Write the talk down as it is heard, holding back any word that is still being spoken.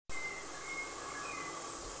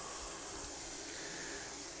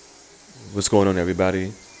What's going on,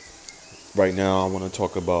 everybody? Right now, I want to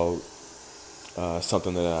talk about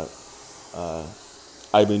something that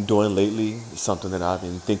I've been doing lately, something that I've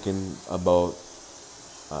been thinking about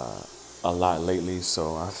a lot lately.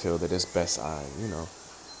 So I feel that it's best I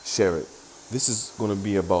share it. This is going to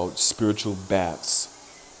be about spiritual baths.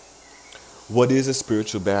 What is a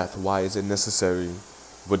spiritual bath? Why is it necessary?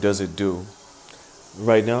 What does it do?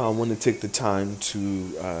 Right now, I want to take the time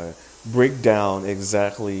to break down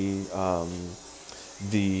exactly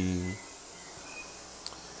the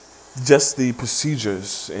just the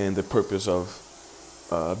procedures and the purpose of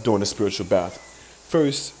doing a spiritual bath.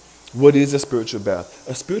 First, what is a spiritual bath?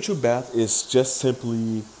 A spiritual bath is just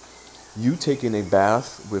simply you taking a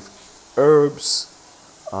bath with herbs.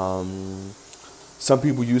 Um, some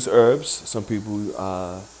people use herbs. Some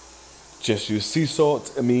people just use sea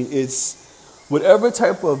salt. I mean, it's whatever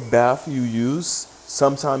type of bath you use.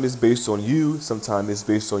 Sometimes it's based on you. Sometimes it's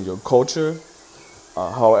based on your culture.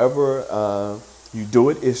 However, you do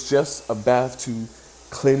it, it's just a bath to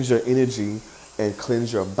cleanse your energy and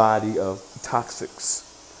cleanse your body of toxics.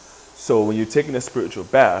 So when you're taking a spiritual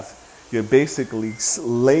bath, you're basically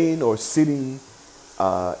laying or sitting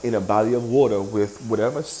in a body of water with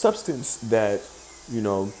whatever substance that you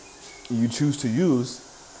know you choose to use,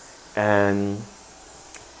 and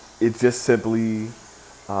it just simply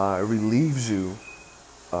relieves you.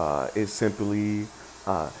 It simply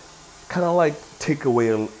kind of like take away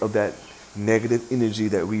of that negative energy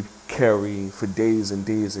that we carry for days and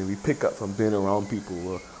days and we pick up from being around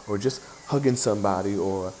people or just hugging somebody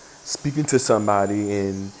or speaking to somebody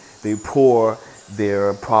and they pour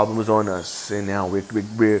their problems on us and now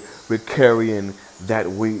we're carrying that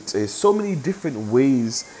weight. There's so many different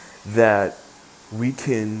ways that we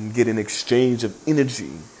can get an exchange of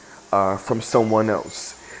energy from someone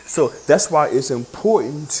else. So that's why it's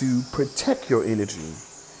important to protect your energy.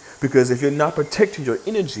 Because if you're not protecting your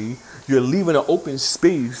energy, you're leaving an open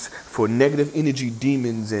space for negative energy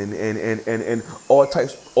demons and all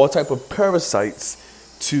type of parasites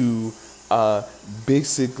to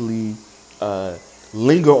basically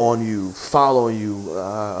linger on you, follow you,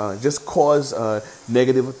 just cause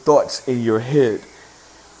negative thoughts in your head.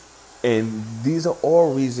 And these are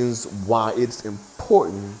all reasons why it's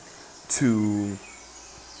important to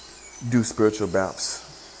do spiritual baths.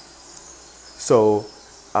 So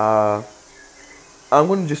I'm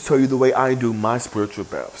going to just tell you the way I do my spiritual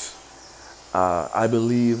baths. I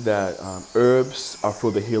believe that herbs are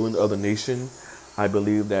for the healing of the nation. I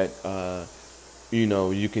believe that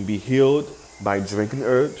you can be healed by drinking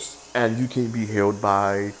herbs, and you can be healed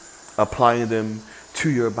by applying them to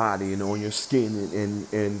your body and on your skin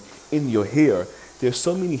and in your hair. There's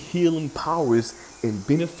so many healing powers and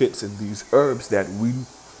benefits in these herbs that we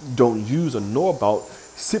don't use or know about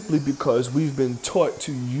simply because we've been taught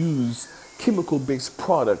to use chemical-based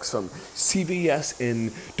products from CVS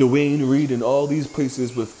and Dwayne Reed and all these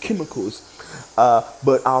places with chemicals.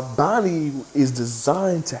 But our body is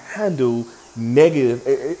designed to handle natural,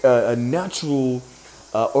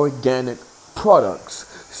 organic products.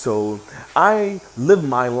 So I live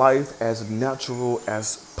my life as natural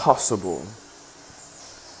as possible.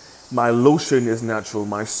 My lotion is natural.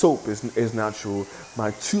 My soap is natural.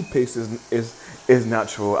 My toothpaste is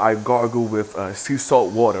natural. I gargle with sea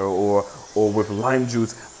salt water or with lime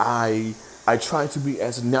juice. I try to be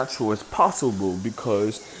as natural as possible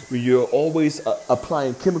because when you're always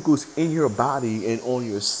applying chemicals in your body and on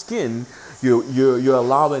your skin, you're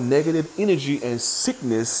allowing negative energy and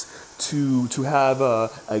sickness to have a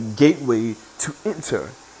gateway to enter.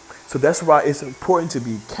 So that's why it's important to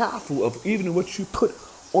be careful of even what you put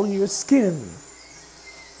on your skin,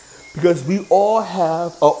 because we all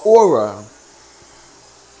have an aura,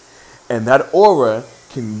 and that aura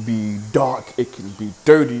can be dark, it can be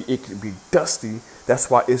dirty, it can be dusty. That's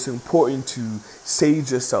why it's important to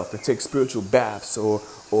sage yourself, to take spiritual baths, or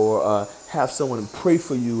have someone pray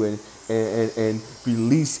for you and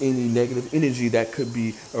release any negative energy that could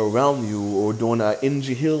be around you, or during an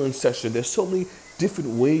energy healing session. There's so many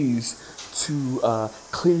different ways to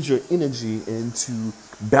cleanse your energy and to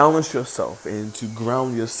balance yourself and to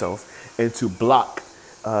ground yourself and to block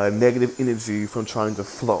negative energy from trying to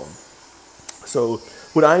flow. So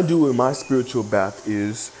what I do in my spiritual bath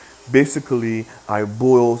is basically I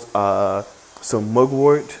boil some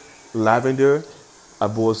mugwort, lavender, I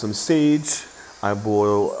boil some sage, I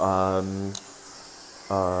boil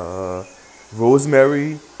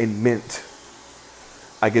rosemary and mint.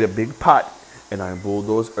 I get a big pot and I boil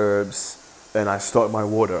those herbs and I start my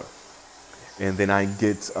water. And then I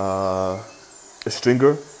get a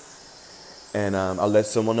stringer and I let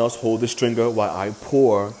someone else hold the stringer while I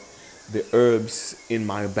pour the herbs in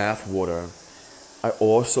my bath water. I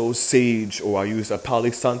also sage, or I use a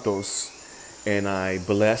Palo Santos, and I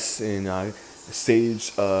bless and I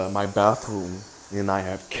sage my bathroom. And I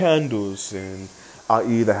have candles, and I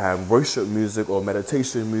either have worship music or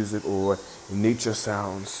meditation music or nature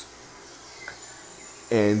sounds.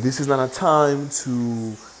 And this is not a time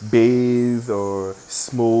to bathe or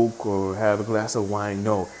smoke or have a glass of wine.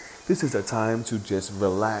 No, this is a time to just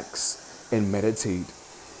relax and meditate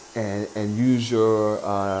and use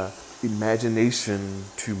your imagination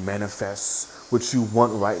to manifest what you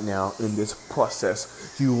want right now in this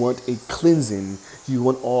process. You want a cleansing. You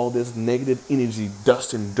want all this negative energy,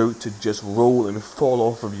 dust and dirt to just roll and fall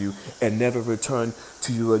off of you and never return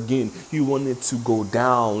to you again. You want it to go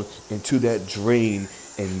down into that drain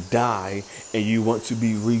and die, and you want to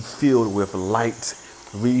be refilled with light,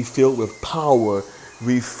 refilled with power,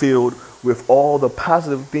 refilled with all the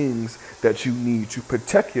positive things that you need to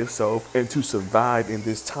protect yourself and to survive in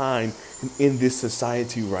this time and in this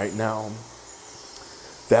society right now.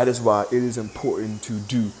 That is why it is important to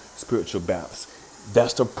do spiritual baths.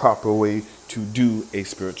 That's the proper way to do a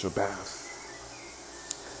spiritual bath.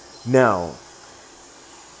 Now,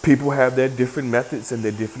 people have their different methods and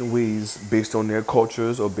their different ways based on their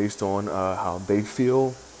cultures or based on how they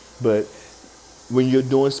feel. But when you're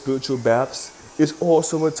doing spiritual baths, it's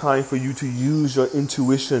also a time for you to use your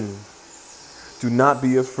intuition. Do not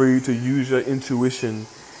be afraid to use your intuition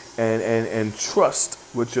and trust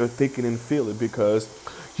what you're thinking and feeling, because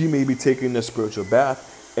you may be taking a spiritual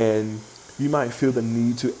bath and you might feel the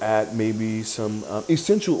need to add maybe some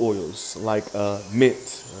essential oils like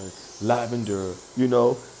mint, lavender,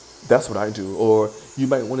 that's what I do. Or you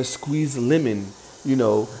might want to squeeze lemon,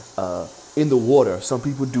 in the water. Some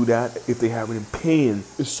people do that if they have any pain.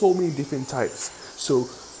 There's so many different types. So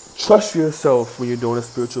trust yourself when you're doing a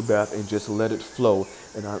spiritual bath and just let it flow.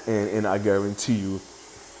 And I guarantee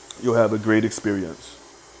you'll have a great experience.